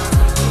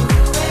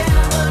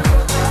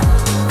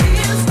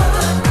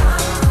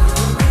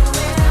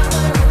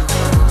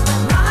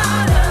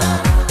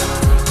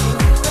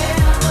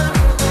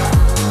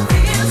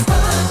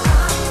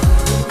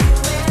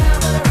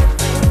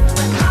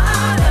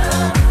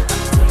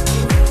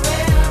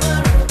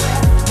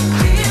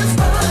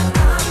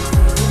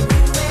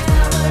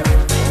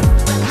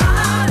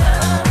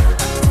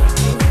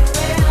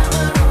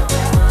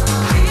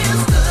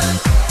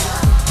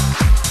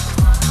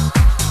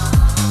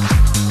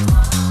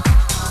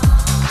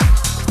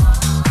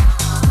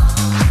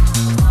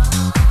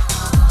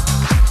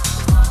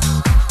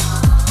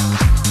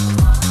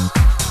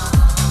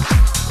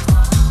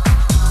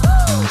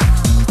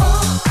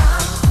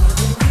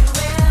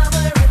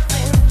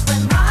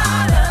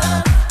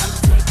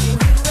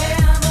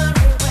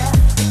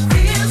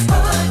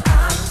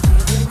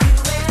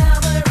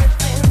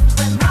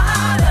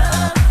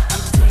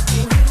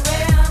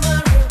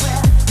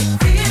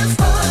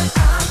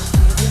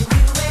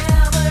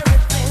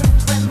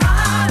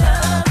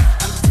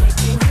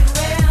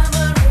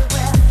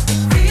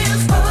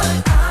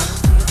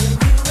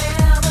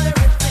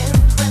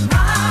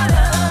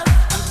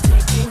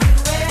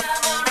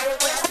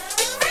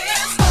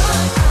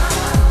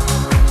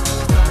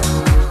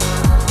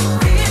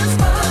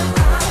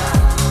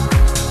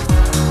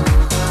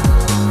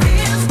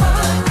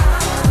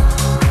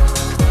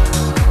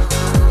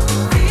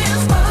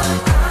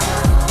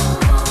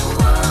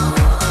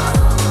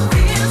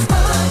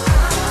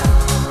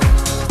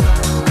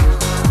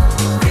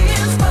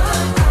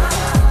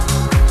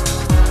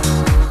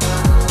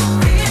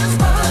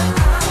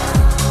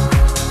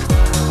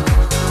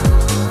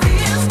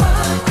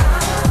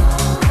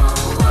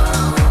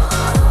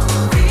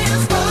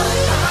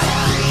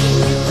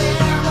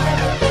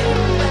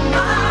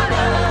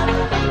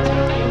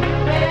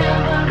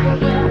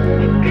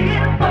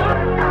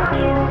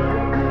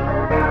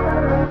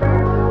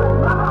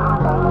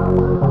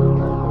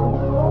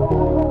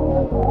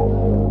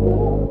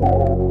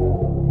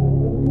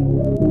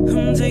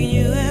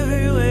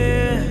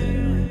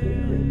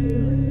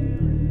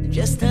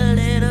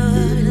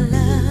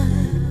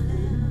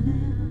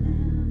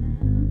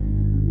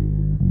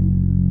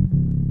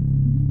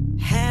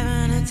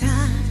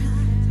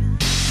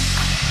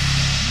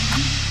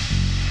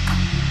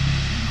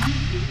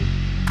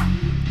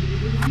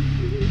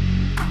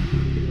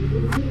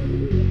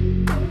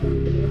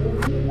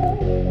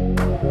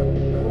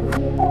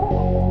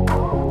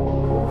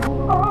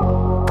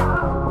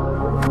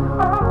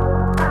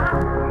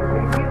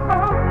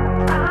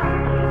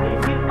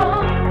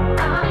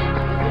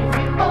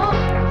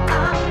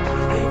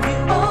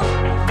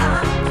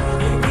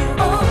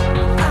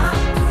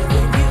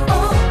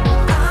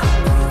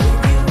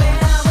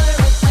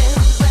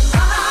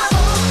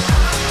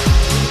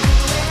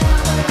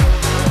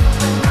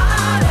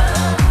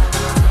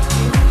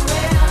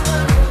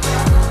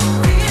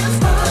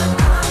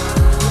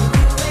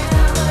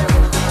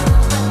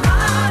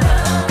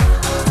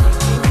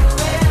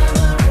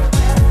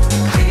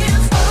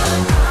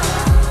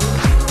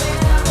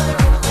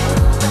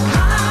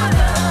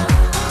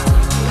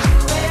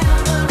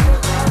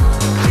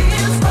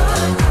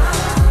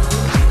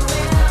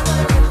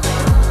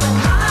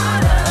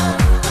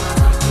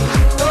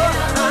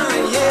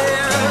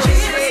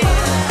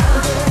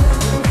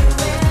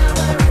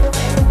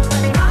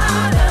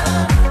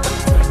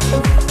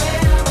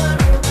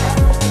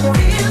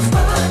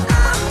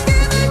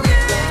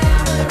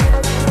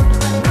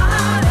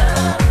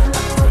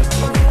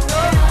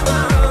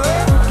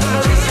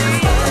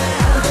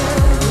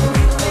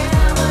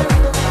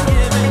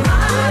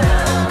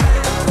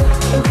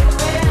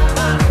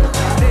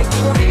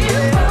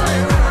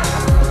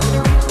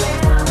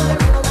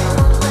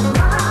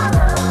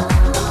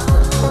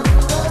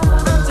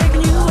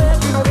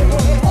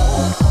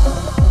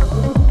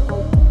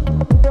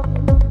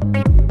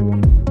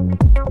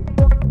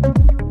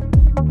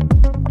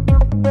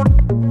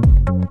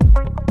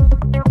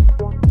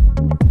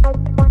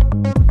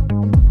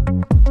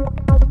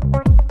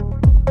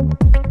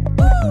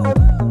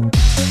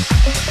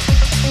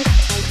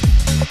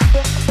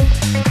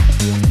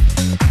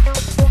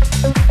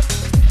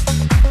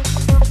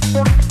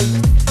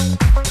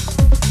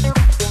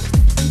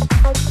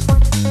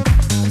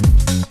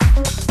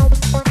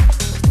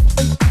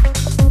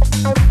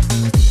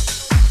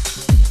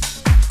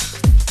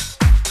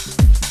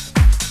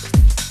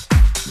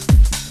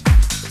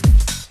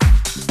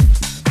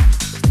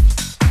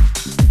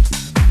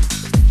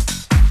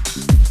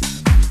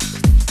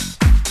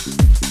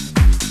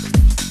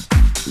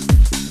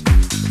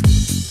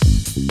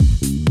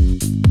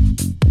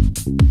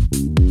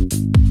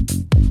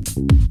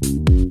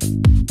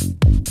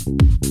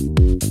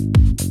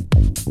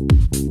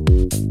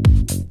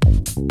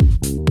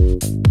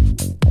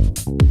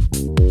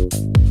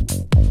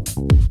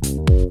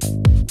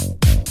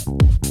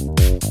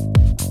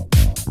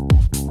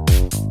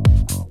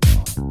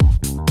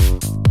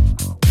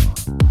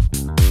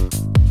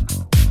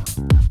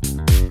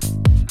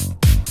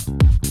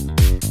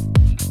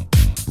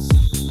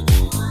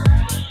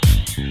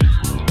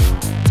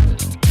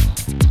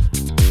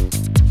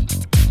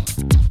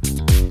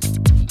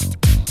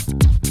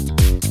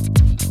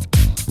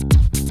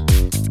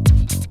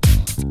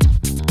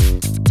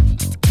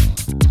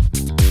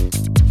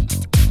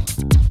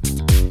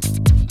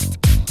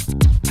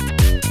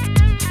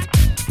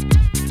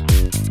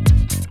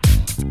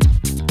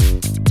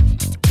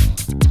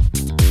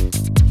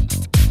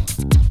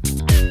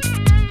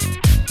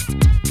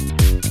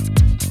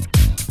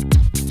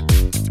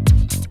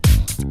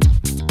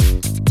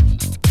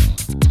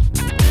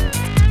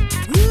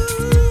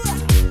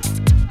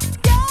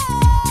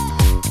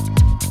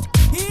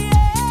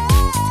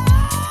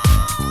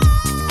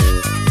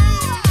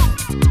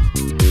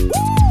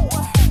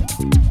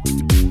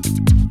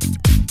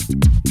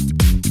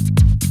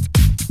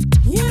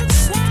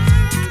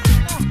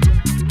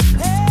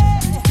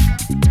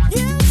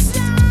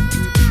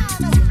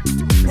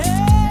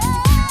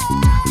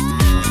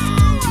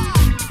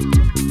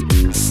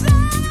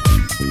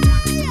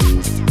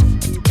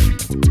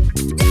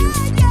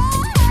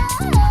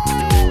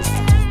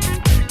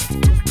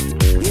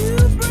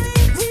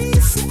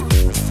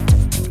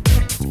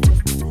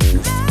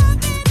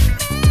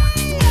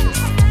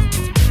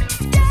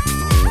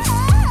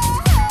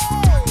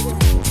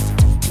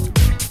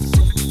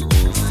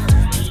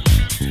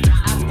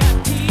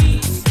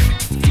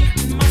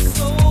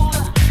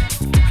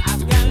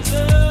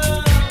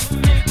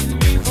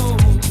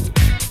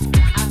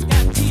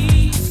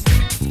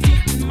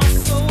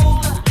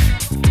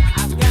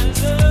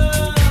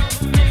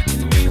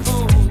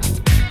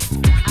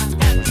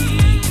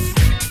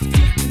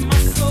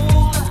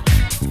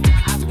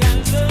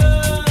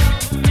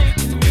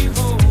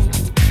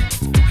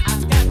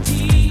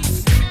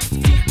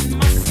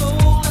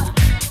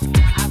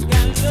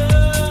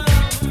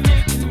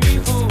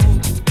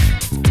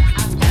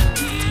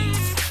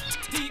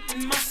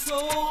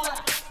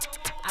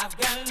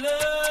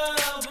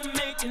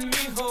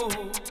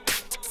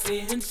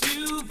 Since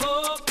you've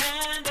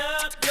opened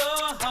up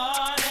your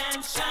heart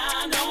and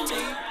shine on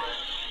me.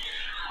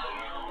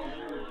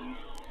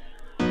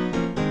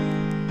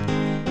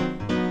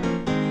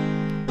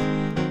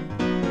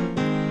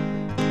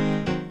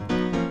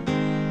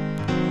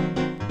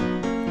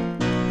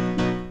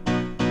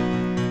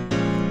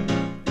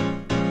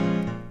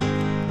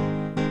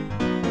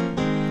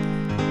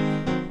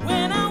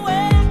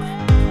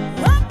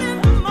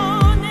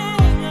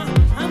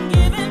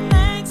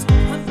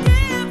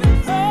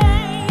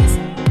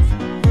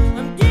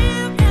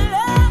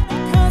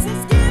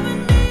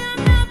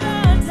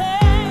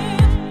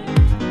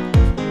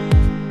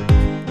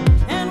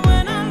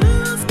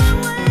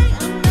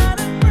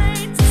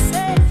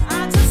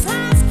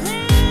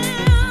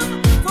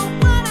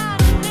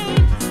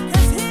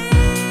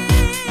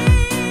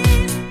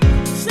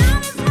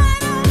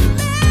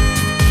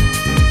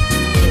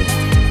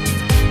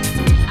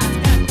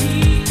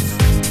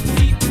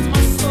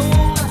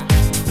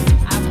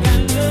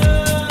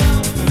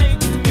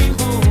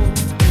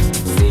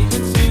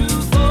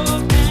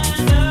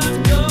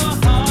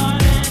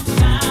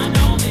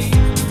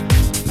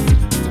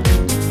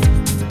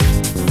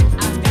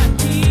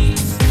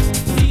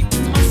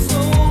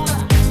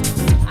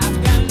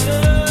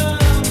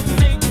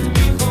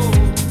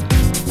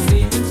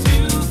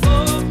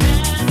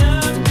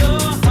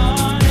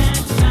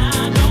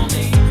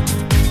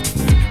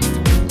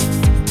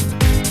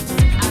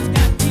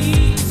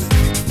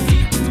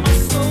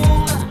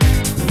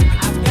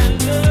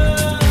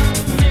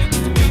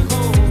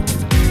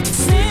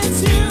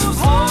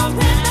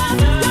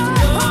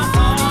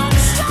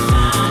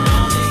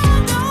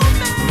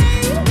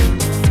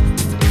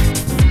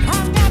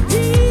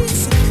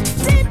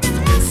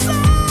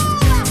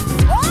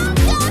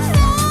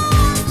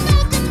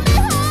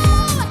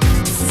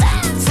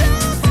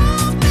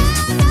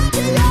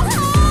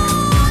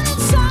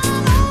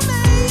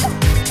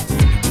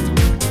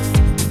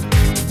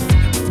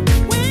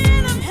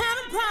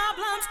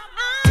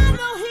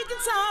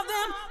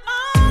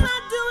 All I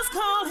do is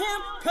call him,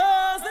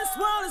 'cause this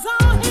world is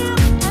all him.